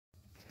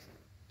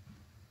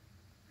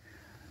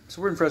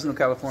So we're in Fresno,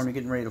 California,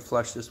 getting ready to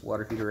flush this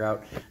water heater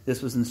out.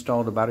 This was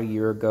installed about a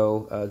year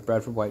ago.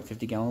 Bradford White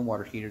 50-gallon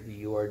water heater,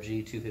 the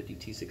URG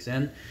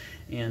 250T6N.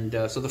 And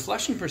so the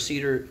flushing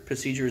procedure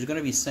is going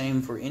to be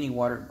same for any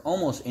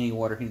almost any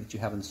water heater that you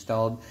have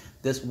installed.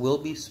 This will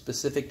be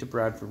specific to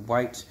Bradford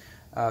White.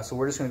 So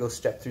we're just going to go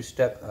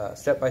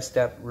step by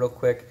step real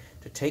quick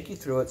to take you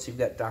through it, so you've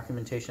got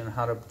documentation on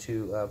how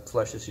to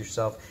flush this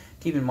yourself.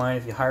 Keep in mind,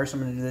 if you hire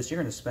someone to do this,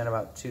 you're going to spend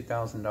about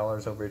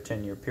 $2,000 over a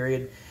 10-year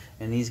period.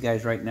 And these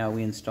guys right now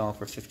we install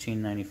for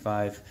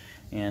 $15.95,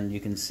 and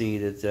you can see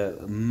that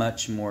it's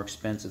much more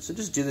expensive. So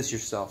just do this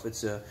yourself.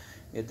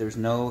 There's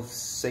no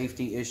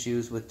safety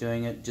issues with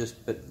doing it.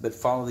 But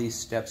follow these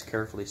steps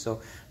carefully. So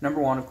number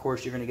one, of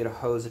course, you're going to get a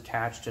hose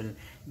attached and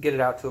get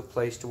it out to a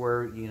place to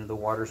where the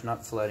water's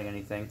not flooding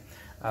anything.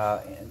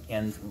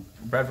 And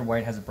Bradford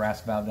White has a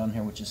brass valve down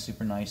here, which is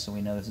super nice, so we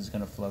know this is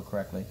going to flow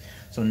correctly.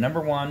 So number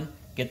one,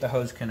 get the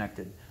hose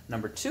connected.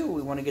 Number two,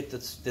 we want to get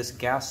this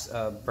gas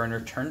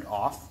burner turned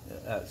off.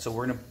 So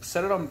we're going to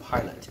set it on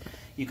pilot.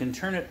 You can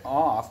turn it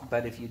off,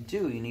 but if you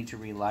do, you need to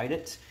relight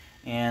it.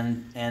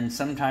 And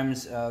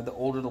sometimes the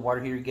older the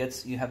water heater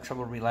gets, you have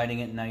trouble relighting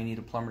it, and now you need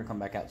a plumber to come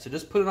back out. So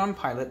just put it on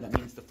pilot. That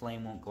means the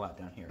flame won't go out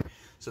down here.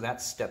 So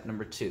that's step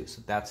number two.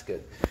 So that's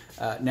good.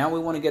 Now we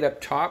want to get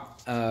up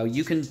top.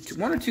 You can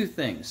one or two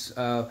things.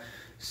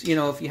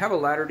 If you have a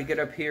ladder to get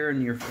up here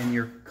and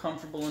you're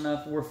comfortable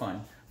enough, we're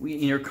fine.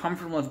 You're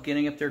comfortable enough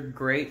getting up there,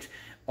 great.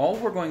 All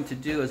we're going to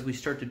do as we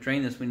start to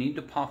drain this, we need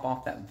to pop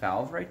off that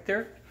valve right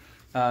there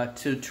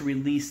to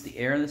release the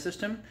air in the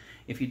system.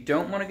 If you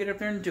don't want to get up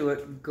there and do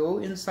it, go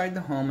inside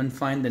the home and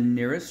find the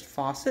nearest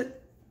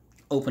faucet,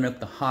 open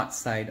up the hot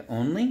side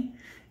only,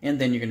 and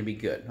then you're going to be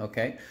good,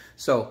 okay?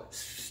 So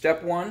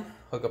step one,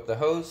 hook up the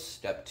hose.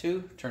 Step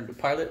two, turn to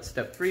pilot.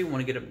 Step three, we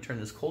want to get up and turn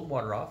this cold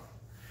water off.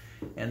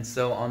 And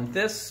so on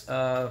this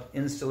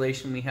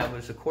installation we have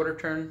is a quarter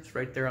turn. It's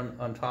right there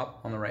on top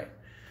on the right.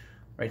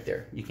 Right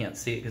there. You can't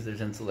see it because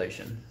there's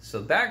insulation.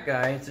 So that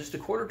guy, it's just a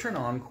quarter turn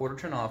on, quarter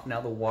turn off.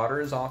 Now the water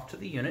is off to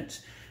the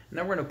unit. And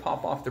then we're going to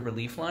pop off the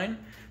relief line,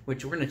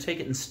 which we're going to take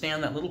it and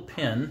stand that little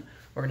pin.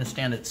 We're going to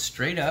stand it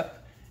straight up.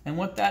 And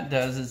what that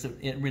does is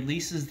it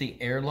releases the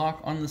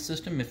airlock on the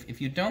system. If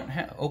you don't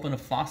open a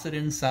faucet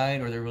inside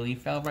or the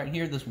relief valve right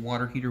here, this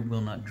water heater will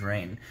not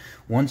drain.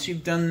 Once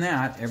you've done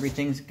that,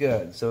 everything's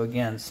good. So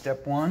again,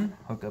 step one,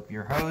 hook up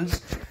your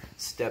hose.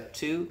 Step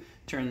two,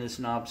 turn this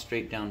knob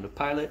straight down to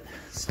pilot.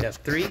 Step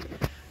three,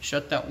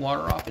 shut that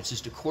water off. It's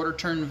just a quarter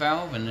turn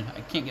valve, and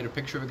I can't get a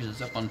picture of it because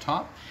it's up on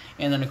top.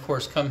 And then of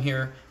course come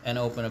here and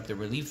open up the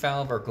relief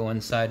valve, or go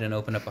inside and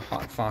open up a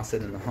hot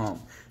faucet in the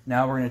home.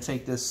 Now we're going to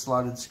take this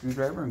slotted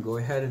screwdriver and go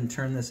ahead and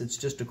turn this. It's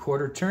just a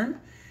quarter turn,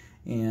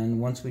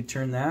 and once we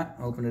turn that,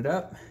 open it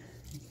up,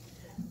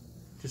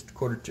 just a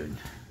quarter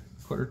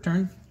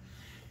turn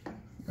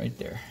right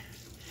there.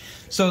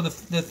 So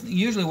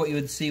usually what you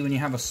would see when you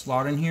have a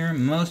slot in here,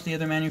 most of the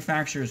other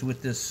manufacturers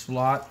with this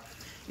slot,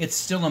 it's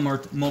still a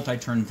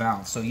multi-turn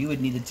valve. So you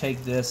would need to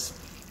take this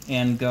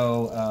and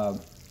go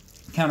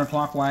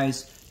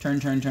counterclockwise,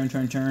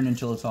 turn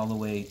until it's all the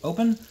way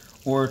open,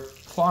 or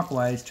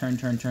clockwise, turn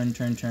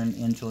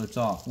until it's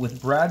off.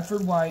 With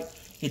Bradford White,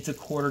 it's a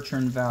quarter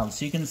turn valve.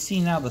 So you can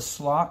see now the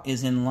slot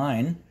is in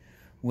line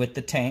with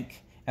the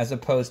tank, as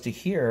opposed to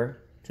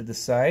here to the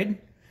side.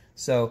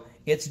 So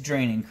it's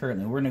draining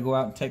currently. We're going to go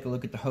out and take a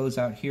look at the hose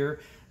out here.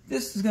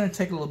 This is going to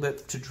take a little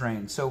bit to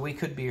drain, so we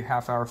could be a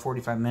half hour,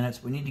 45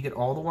 minutes. We need to get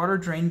all the water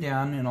drained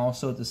down, and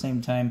also at the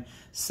same time,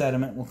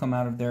 sediment will come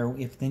out of there.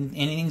 If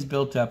anything's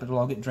built up, it'll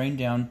all get drained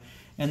down,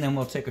 and then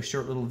we'll take a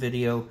short little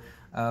video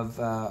of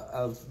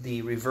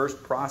the reverse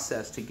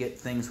process to get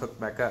things hooked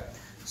back up.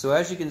 So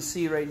as you can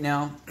see right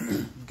now,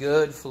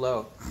 good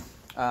flow.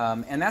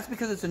 And that's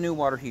because it's a new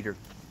water heater.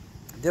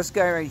 This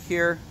guy right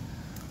here,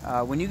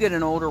 when you get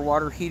an older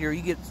water heater,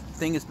 you get a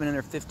thing that's been in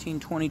there 15,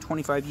 20,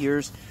 25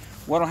 years.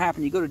 What'll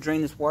happen, you go to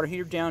drain this water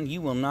heater down,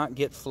 you will not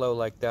get flow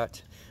like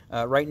that.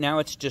 Right now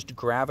it's just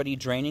gravity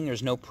draining.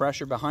 There's no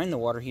pressure behind the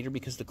water heater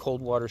because the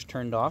cold water's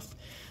turned off.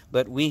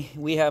 But we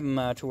have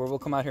them to where we'll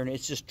come out here and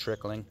it's just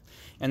trickling.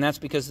 And that's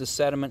because the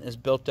sediment is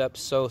built up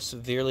so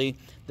severely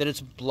that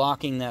it's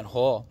blocking that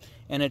hole.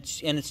 And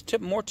it's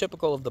more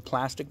typical of the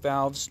plastic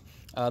valves,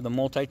 the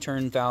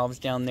multi-turn valves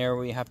down there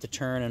where you have to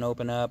turn and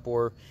open up,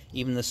 or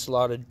even the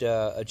slotted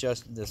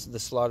the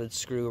slotted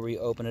screw where you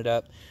open it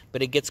up.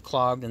 But it gets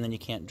clogged and then you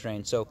can't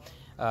drain. So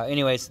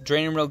anyways,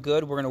 draining real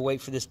good. We're going to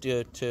wait for this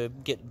to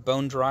get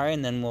bone dry,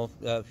 and then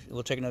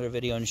we'll take another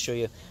video and show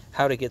you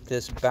how to get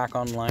this back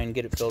online,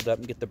 get it filled up,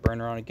 and get the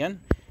burner on again.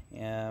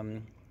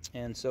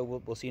 And so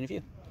we'll see you in a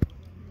few.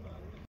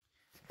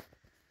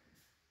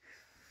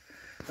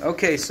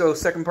 Okay, so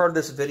second part of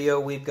this video,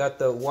 we've got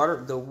the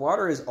water. The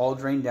water is all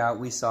drained out.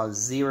 We saw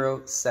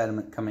zero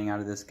sediment coming out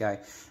of this guy,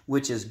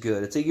 which is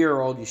good. It's a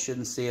year old. You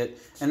shouldn't see it,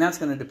 and that's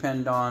going to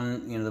depend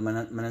on the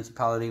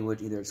municipality,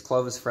 which either it's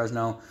Clovis,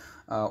 Fresno,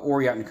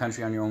 or you're out in the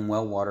country on your own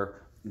well water.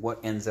 what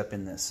ends up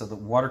in this. So the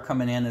water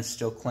coming in is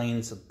still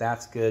clean, so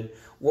that's good.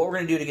 What we're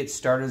going to do to get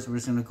started is we're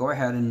just going to go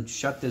ahead and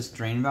shut this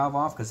drain valve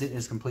off because it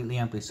is completely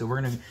empty. So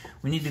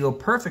we need to go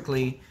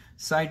perfectly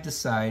side to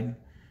side,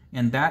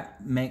 and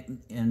let me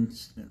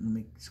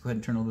just go ahead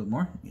and turn a little bit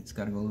more. It's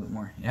got to go a little bit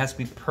more. It has to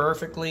be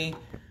perfectly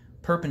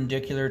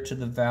perpendicular to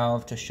the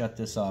valve to shut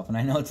this off. And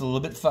I know it's a little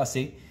bit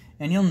fussy,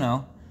 and you'll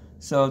know.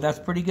 So that's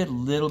pretty good. A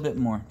little bit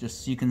more,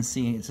 just so you can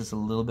see it's just a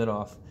little bit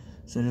off.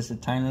 So just a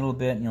tiny little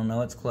bit, and you'll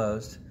know it's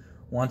closed.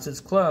 Once it's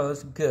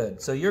closed,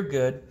 good. So you're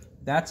good.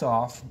 That's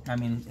off.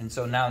 And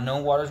so now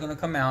no water's going to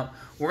come out.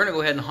 We're going to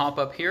go ahead and hop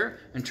up here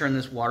and turn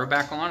this water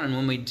back on. And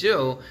when we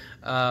do,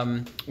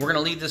 we're going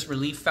to leave this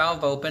relief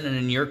valve open. And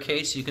in your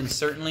case, you can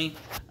certainly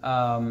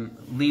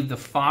leave the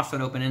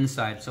faucet open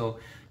inside. So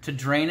to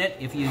drain it,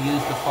 if you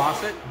use the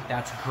faucet,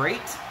 that's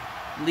great.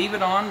 Leave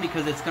it on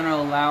because it's going to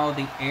allow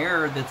the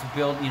air that's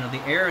built.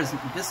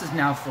 This is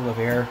now full of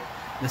air.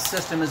 The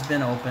system has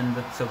been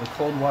opened, so the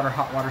cold water,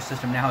 hot water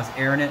system now has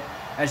air in it.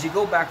 As you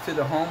go back through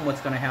the home, what's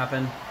going to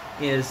happen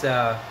is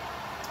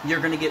you're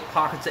going to get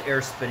pockets of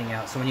air spitting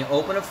out. So when you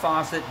open a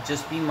faucet,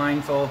 just be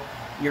mindful.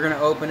 You're going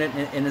to open it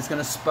and it's going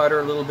to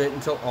sputter a little bit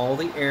until all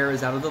the air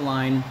is out of the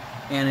line,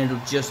 and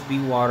it'll just be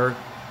water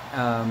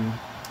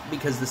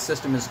because the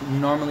system is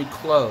normally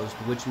closed,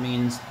 which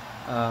means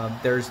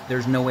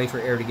there's no way for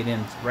air to get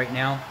in right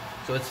now.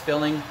 So it's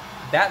filling.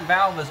 That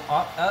valve is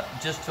up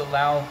just to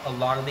allow a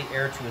lot of the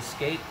air to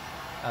escape.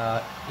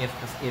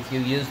 If you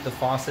use the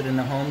faucet in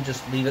the home,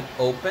 just leave it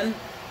open,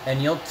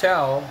 and you'll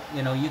tell,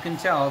 you can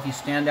tell if you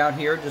stand out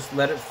here, just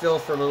let it fill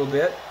for a little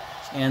bit,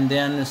 and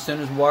then as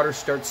soon as water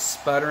starts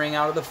sputtering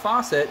out of the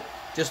faucet,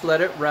 just let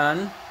it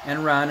run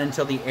and run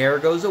until the air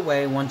goes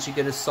away. Once you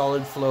get a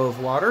solid flow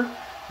of water,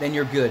 then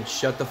you're good.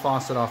 Shut the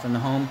faucet off in the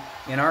home.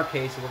 In our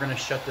case, we're going to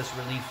shut this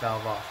relief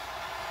valve off.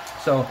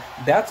 So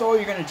that's all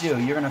you're going to do.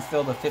 You're going to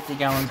fill the 50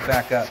 gallons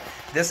back up.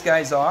 This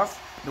guy's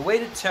off. The way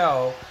to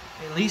tell,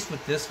 at least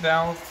with this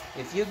valve,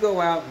 if you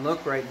go out and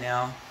look right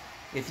now,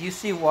 if you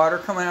see water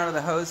coming out of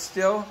the hose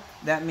still,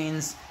 that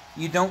means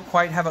you don't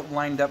quite have it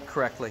lined up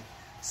correctly.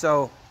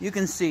 So you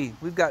can see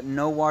we've got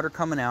no water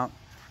coming out,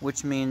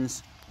 which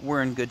means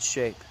we're in good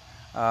shape.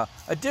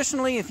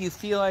 Additionally, if you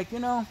feel like,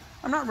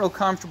 I'm not real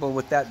comfortable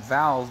with that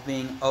valve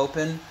being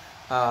open,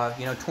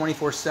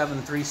 24/7,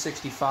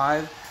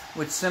 365,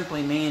 which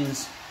simply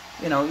means,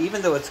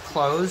 even though it's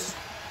closed,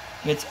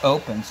 it's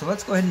open. So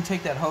let's go ahead and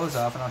take that hose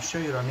off, and I'll show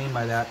you what I mean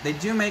by that. They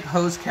do make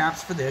hose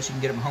caps for this. You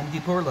can get them at Home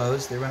Depot or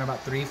Lowe's. They run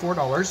about $3 or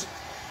 $4.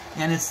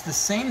 And it's the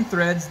same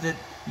threads that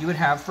you would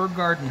have for a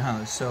garden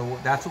hose. So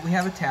that's what we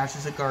have attached,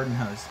 is a garden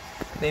hose.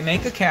 They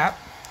make a cap,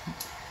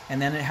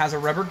 and then it has a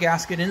rubber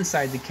gasket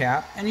inside the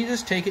cap, and you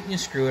just take it and you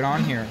screw it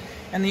on here.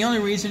 And the only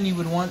reason you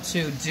would want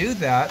to do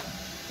that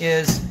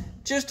is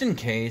just in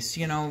case,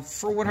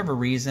 for whatever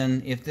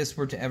reason, if this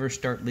were to ever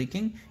start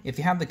leaking, if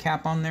you have the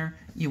cap on there,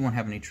 you won't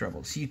have any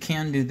trouble. So you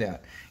can do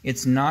that.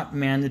 It's not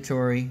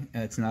mandatory.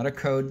 It's not a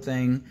code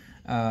thing.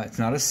 It's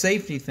not a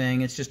safety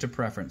thing. It's just a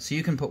preference. So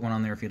you can put one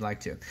on there if you'd like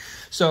to.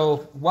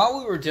 So while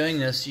we were doing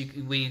this,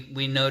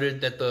 we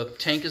noted that the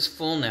tank is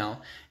full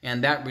now,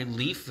 and that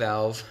relief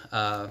valve,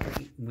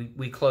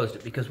 we closed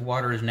it because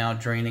water is now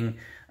draining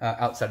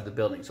outside of the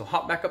building. So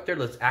hop back up there.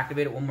 Let's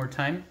activate it one more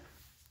time,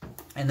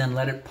 and then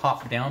let it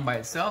pop down by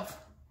itself.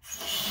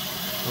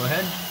 Go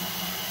ahead.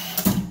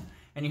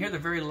 And you hear the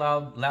very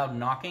loud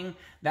knocking.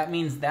 That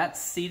means that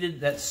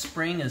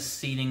spring is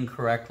seating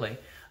correctly.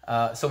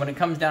 So when it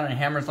comes down and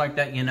hammers like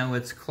that,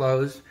 it's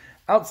closed.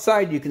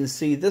 Outside you can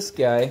see this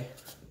guy.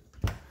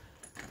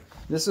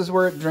 This is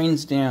where it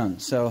drains down.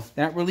 So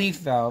that relief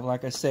valve,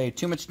 like I say,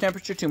 too much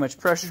temperature, too much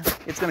pressure,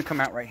 it's going to come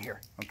out right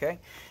here, okay?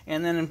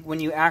 And then when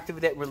you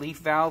activate that relief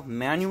valve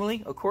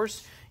manually, of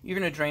course, you're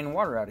going to drain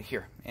water out of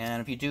here.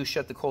 And if you do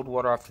shut the cold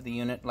water off to the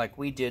unit like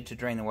we did to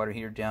drain the water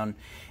heater down,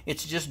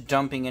 it's just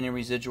dumping any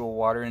residual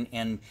water,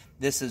 and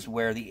this is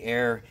where the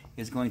air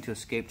is going to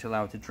escape to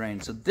allow it to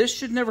drain. So this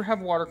should never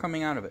have water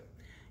coming out of it.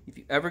 If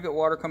you ever get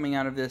water coming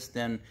out of this,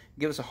 then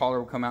give us a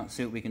holler. We'll come out and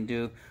see what we can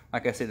do.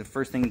 Like I say, the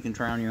first thing you can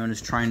try on your own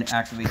is trying to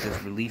activate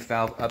this relief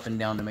valve up and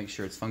down to make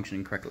sure it's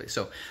functioning correctly.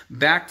 So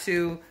back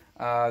to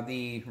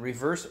the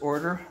reverse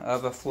order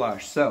of a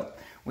flush. So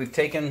we've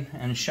taken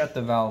and shut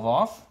the valve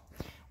off.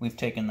 We've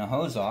taken the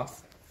hose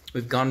off.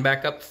 We've gone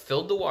back up,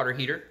 filled the water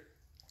heater,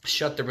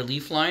 shut the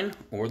relief line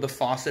or the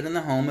faucet in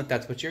the home if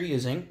that's what you're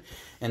using.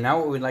 And now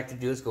what we'd like to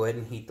do is go ahead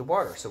and heat the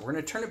water. So we're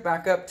going to turn it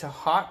back up to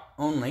hot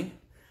only,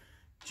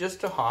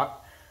 just to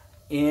hot.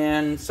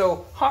 And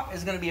so hot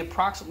is going to be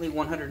approximately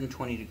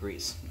 120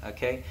 degrees,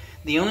 okay?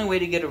 The only way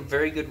to get a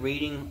very good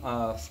reading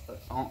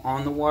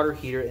on the water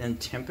heater and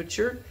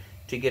temperature,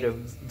 to get a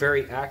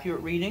very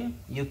accurate reading,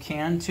 you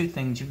can, two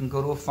things. You can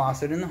go to a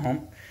faucet in the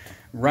home,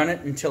 run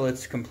it until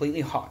it's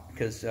completely hot,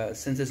 because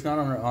since it's not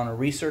on a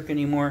recirc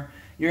anymore,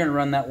 you're going to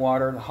run that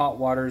water. The hot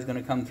water is going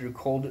to come through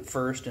cold at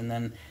first, and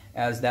then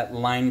as that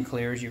line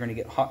clears, you're going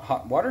to get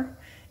hot water.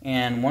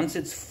 And once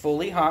it's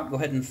fully hot, go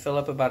ahead and fill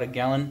up about a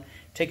gallon.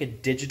 take a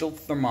digital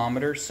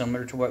thermometer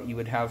similar to what you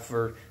would have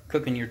for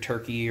cooking your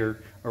turkey or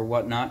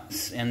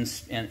whatnot,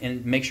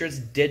 and make sure it's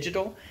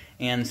digital,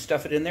 and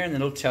stuff it in there, and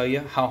then it'll tell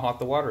you how hot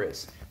the water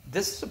is.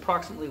 This is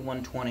approximately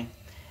 120.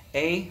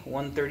 A,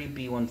 130,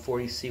 B,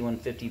 140, C,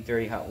 150,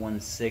 very hot,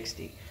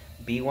 160.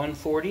 B,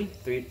 140,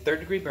 third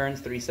degree burns,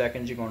 3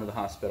 seconds, you're going to the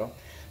hospital.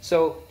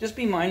 So just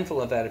be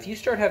mindful of that. If you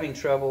start having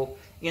trouble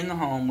in the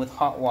home with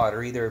hot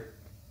water, either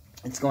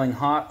it's going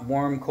hot,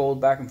 warm,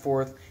 cold, back and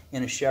forth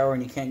in a shower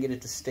and you can't get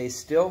it to stay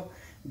still,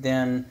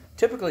 then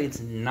typically it's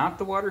not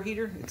the water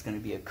heater, it's going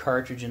to be a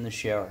cartridge in the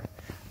shower.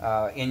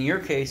 In your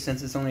case,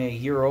 since it's only a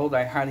year old,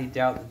 I highly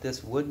doubt that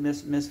this would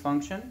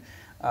misfunction.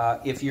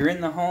 If you're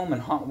in the home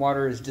and hot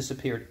water has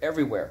disappeared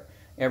everywhere,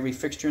 every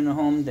fixture in the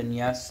home, then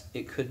yes,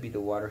 it could be the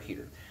water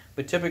heater.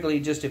 But typically,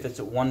 just if it's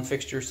at one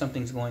fixture,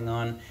 something's going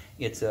on,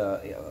 it's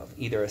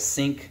either a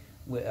sink,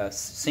 a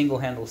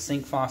single-handle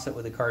sink faucet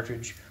with a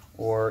cartridge,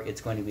 or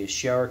it's going to be a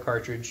shower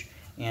cartridge,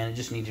 and it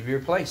just needs to be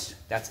replaced.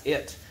 That's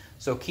it.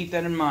 So keep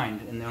that in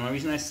mind. And the only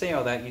reason I say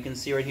all that, you can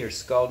see right here,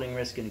 scalding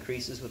risk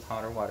increases with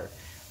hotter water.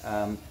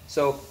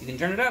 So you can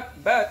turn it up,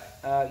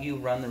 but you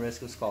run the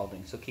risk of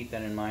scalding. So keep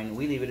that in mind.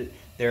 We leave it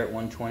there at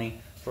 120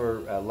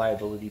 for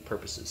liability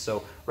purposes.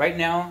 So right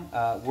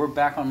now, we're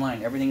back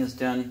online. Everything is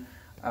done.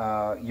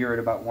 You're at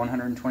about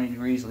 120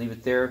 degrees. Leave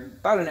it there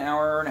about an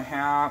hour and a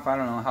half. I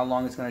don't know how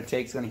long it's going to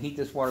take. It's going to heat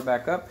this water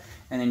back up,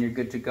 and then you're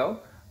good to go.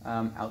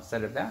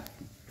 Outside of that,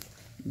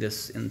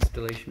 this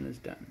installation is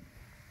done.